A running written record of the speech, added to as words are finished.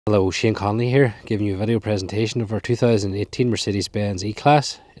Hello, Shane Conley here, giving you a video presentation of our 2018 Mercedes-Benz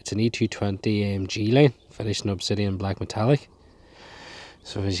E-Class. It's an E220 AMG line, finished in obsidian black metallic.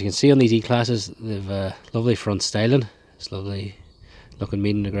 So as you can see on these E-Classes, they've lovely front styling. It's lovely looking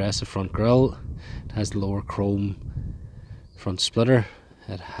medium aggressive front grille. It has the lower chrome front splitter.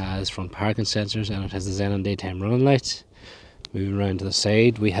 It has front parking sensors and it has the xenon daytime running lights. Moving around to the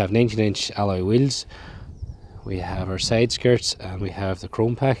side, we have 19-inch alloy wheels. We have our side skirts and we have the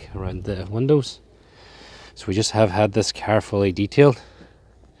chrome pack around the windows. So we just have had this car fully detailed.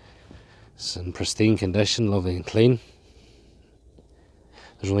 It's in pristine condition, lovely and clean.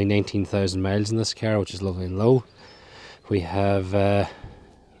 There's only 19,000 miles in this car, which is lovely and low. We have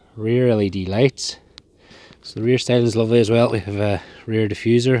rear LED lights. So the rear styling is lovely as well. We have a rear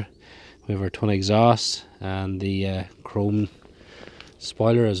diffuser. We have our twin exhaust and the chrome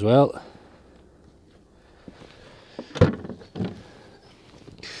spoiler as well.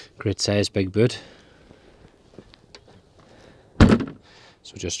 Great size big boot.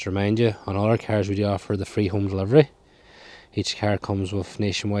 So just to remind you, on all our cars we do offer the free home delivery. Each car comes with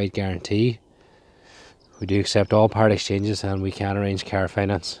nationwide guarantee. We do accept all part exchanges and we can arrange car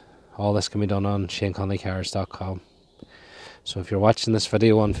finance. All this can be done on shaneconleycars.com. So if you're watching this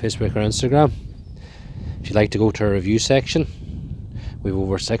video on Facebook or Instagram, if you'd like to go to our review section, we've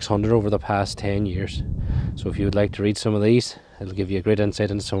over 600 over the past 10 years. So if you would like to read some of these, it'll give you a great insight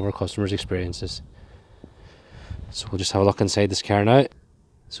into some of our customers' experiences. So we'll just have a look inside this car now.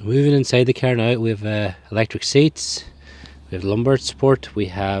 So moving inside the car now, we have electric seats, we have lumbar support, we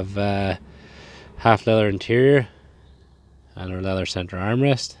have half leather interior and our leather center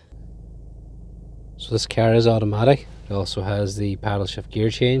armrest. So this car is automatic. It also has the paddle shift gear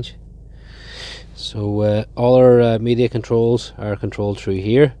change. So all our media controls are controlled through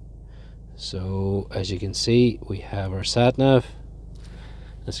here. So as you can see, we have our sat nav.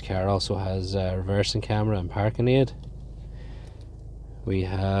 This car also has a reversing camera and parking aid. We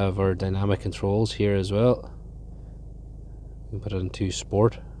have our dynamic controls here as well. We can put it into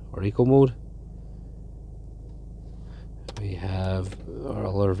sport or eco mode. We have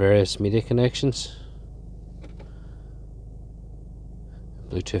all our various media connections.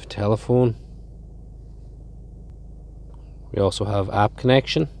 Bluetooth telephone. We also have app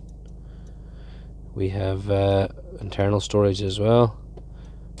connection. We have internal storage as well.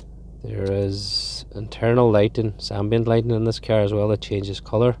 There is internal lighting, it's ambient lighting in this car as well that changes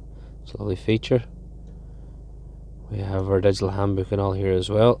colour. It's a lovely feature. We have our digital handbook and all here as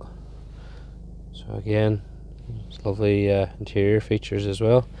well. So again, it's lovely interior features as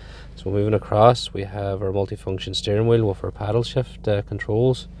well. So moving across, we have our multifunction steering wheel with our paddle shift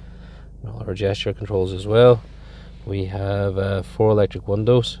controls and all our gesture controls as well. We have 4 electric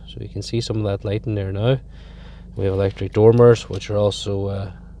windows, so you can see some of that lighting there now. We have electric door mirrors, which are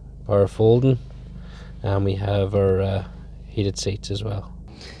also power folding, and we have our heated seats as well.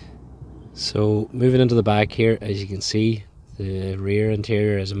 So moving into the back here, as you can see, the rear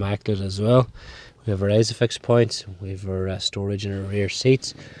interior is immaculate as well. We have our ISOFIX points, we have our storage in our rear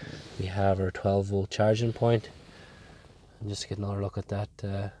seats, we have our 12-volt charging point, and just to get another look at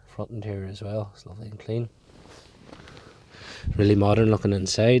that front interior as well. It's lovely and clean. Really modern looking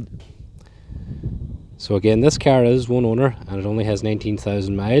inside. So again, this car is one owner and it only has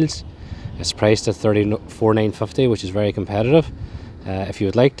 19,000 miles. It's priced at $34,950, which is very competitive. If you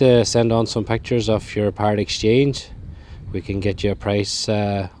would like to send on some pictures of your part exchange, we can get you a price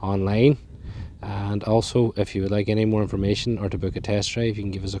online. And also, if you would like any more information or to book a test drive, you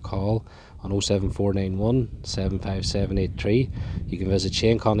can give us a call on 07491 75783. You can visit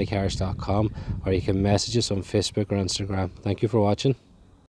shaneconleycars.com or you can message us on Facebook or Instagram. Thank you for watching.